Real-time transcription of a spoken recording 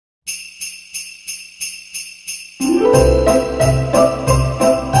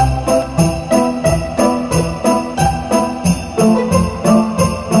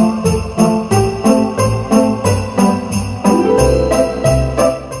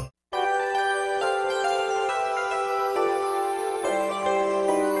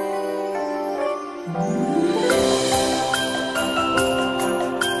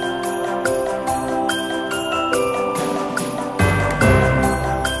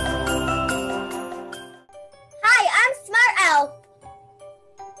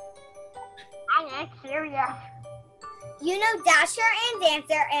You know Dasher and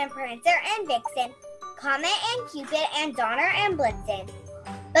Dancer and Prancer and Vixen, Comet and Cupid and Donner and Blitzen.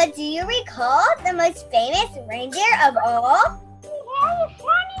 But do you recall the most famous reindeer of all? Yes,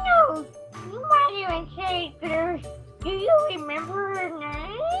 I know. You might even say there's. Do you remember her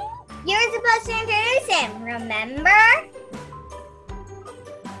name? You were supposed to introduce him, remember?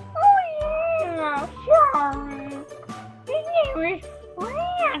 Oh yeah, sorry. His name is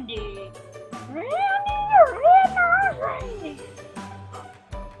Randy. Randy the Red-Nosed Reindeer.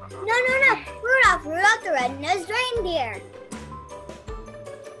 No. Rudolph the Red-Nosed Reindeer.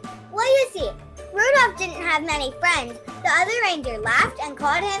 Well, you see, Rudolph didn't have many friends. The other reindeer laughed and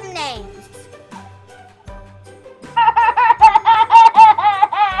called him names.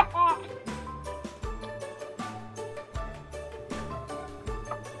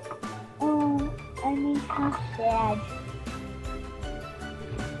 Oh, I mean, how sad.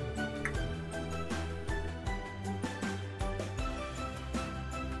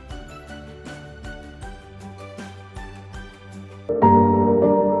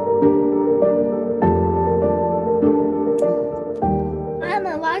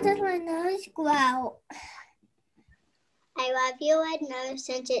 Mama, why does my nose grow? I love you, Red Nose,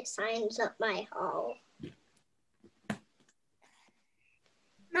 since it signs up my hole.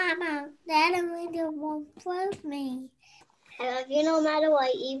 Mama, Dad and Reindeer won't love me. I love you no matter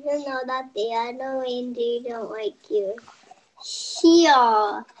what, even though that the other reindeer don't like you.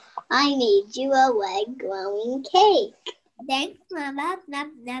 Here, I made you a red glowing cake. Thanks, Mama.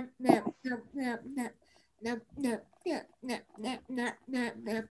 Nup, nup, nup, nup, nup, nup, nup, nup, nup, nup, nup, nup,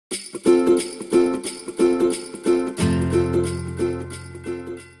 nup.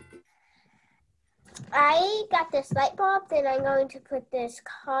 I got this light bulb, then I'm going to put this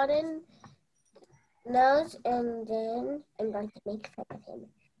cotton nose, and then I'm going to make fun of him.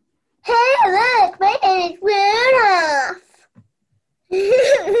 Hey, look, my name is Rudolph.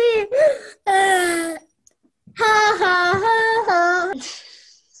 Ha ha ha ha.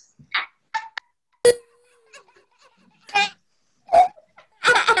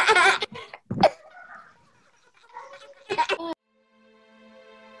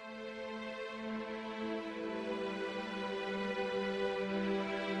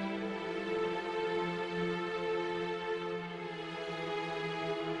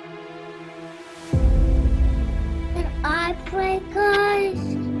 I play, guys.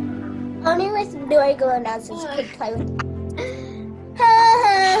 Only listen to our girl announcers could play with. Ha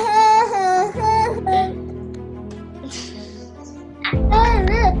ha ha ha ha. Oh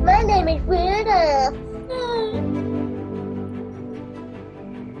look, my name is Rudolph.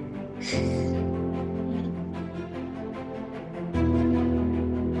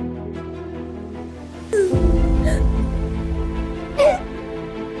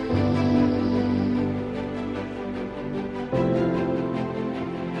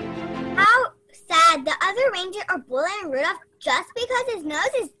 How sad. The other reindeer are bullying Rudolph just because his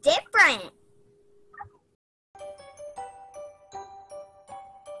nose is different.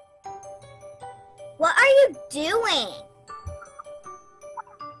 What are you doing?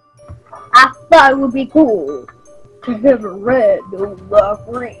 I thought it would be cool to have a red nose like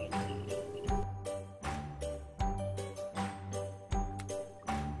Randy.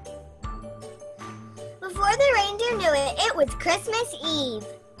 Before the reindeer knew it, it was Christmas Eve.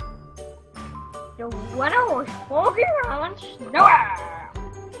 The weather was foggy and snowy.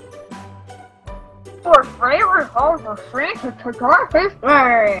 Our favorite house was Santa to drive his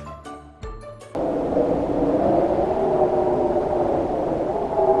sleigh.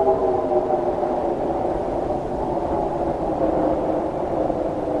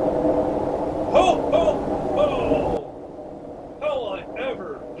 Ho, ho, ho! How'll I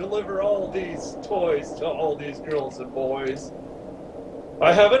ever deliver all these toys to all these girls and boys?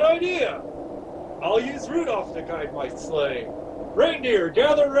 I have an idea! I'll use Rudolph to guide my sleigh. Reindeer,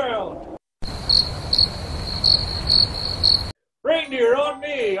 gather round! Reindeer on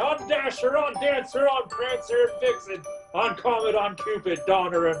me, on Dasher, on Dancer, on Prancer and Vixen, on Comet, on Cupid,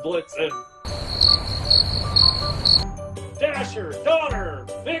 Donner and Blitzen. Dasher, Donner,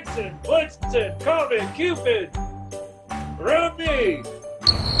 Vixen, Blitzen, Comet, Cupid. Around me!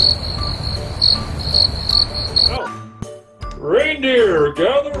 Oh. Reindeer,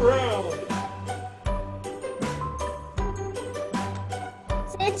 gather round!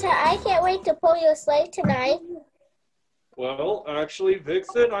 Santa, I can't wait to pull your sleigh tonight. Well, actually,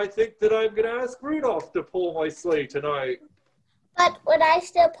 Vixen, I think that I'm going to ask Rudolph to pull my sleigh tonight. But would I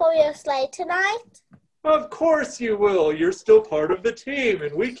still pull your sleigh tonight? Of course you will. You're still part of the team,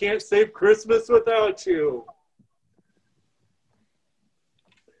 and we can't save Christmas without you.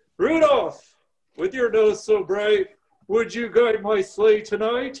 Rudolph, with your nose so bright, would you guide my sleigh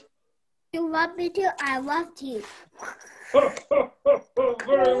tonight? You want me to? I love to.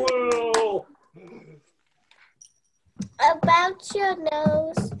 Very well. About your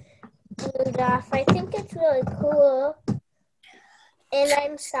nose, Rudolph, I think it's really cool. And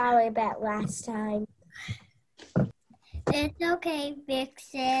I'm sorry about last time. It's okay,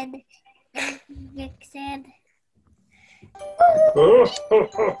 Vixen. Vixen.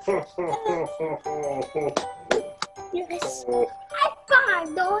 Yes. High five,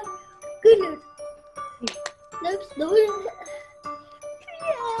 Nolan. Goodness. Looks Nolan.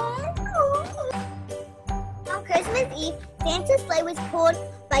 On Christmas Eve, Santa's sleigh was pulled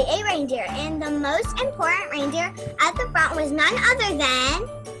by a reindeer, and the most important reindeer at the front was none other than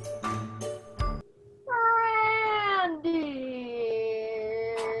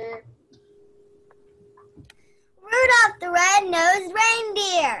Reindeer. Rudolph the Red-Nosed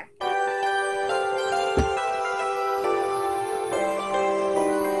Reindeer.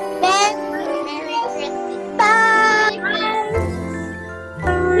 Merry Christmas. Bye.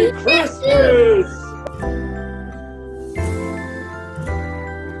 Merry Christmas!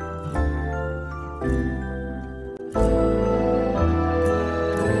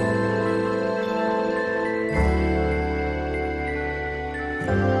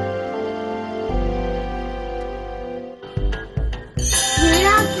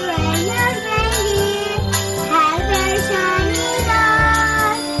 Rudolph the Red-Nosed Reindeer had very shiny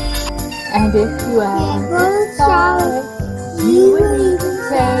nose. And if you ever saw it, you would even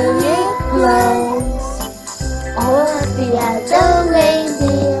say it glows. All of the other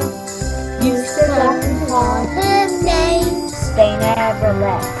reindeer used to laugh and call them names. They never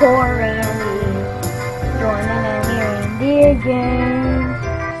let poor Randy join in any reindeer games.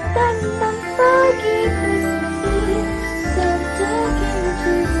 Then the foggy Christmas Eve, Santa came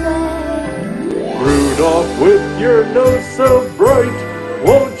to say, Rudolph, with your nose so bright,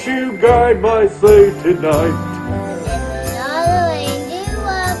 won't you guide my sleigh tonight? And all the reindeer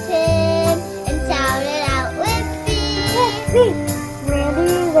loved him and shouted out with fear.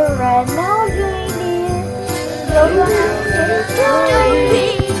 Randy the red-nosed reindeer, Rode on his story.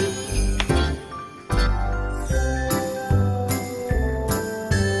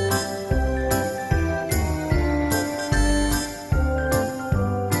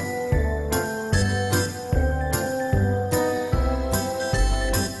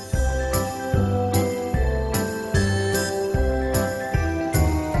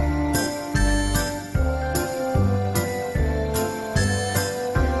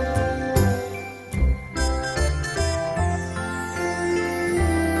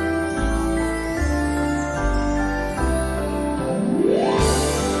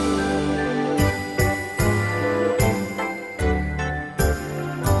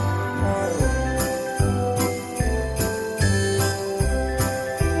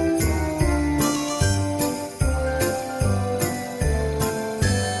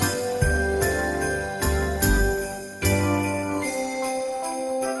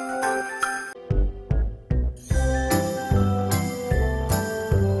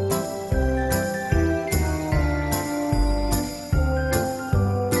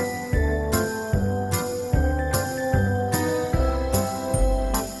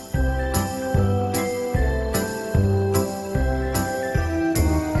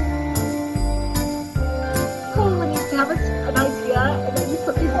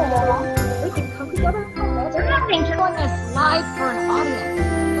 Live for an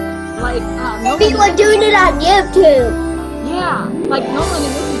audience. Like, People are doing it on YouTube. yeah, like Nolan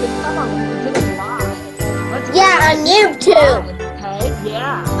and Izzy this summer when we did it live. Let's Yeah, on YouTube. Okay,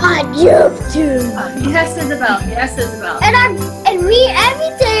 yeah. On YouTube. Yes, Isabel. Yes, Isabel. And we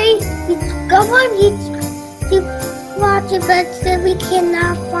every day we go on YouTube to watch it, but then we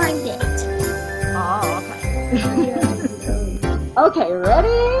cannot find it. Oh, okay. Okay,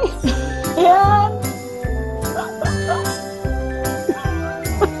 ready? And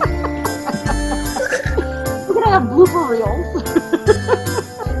we're gonna have blooper reels.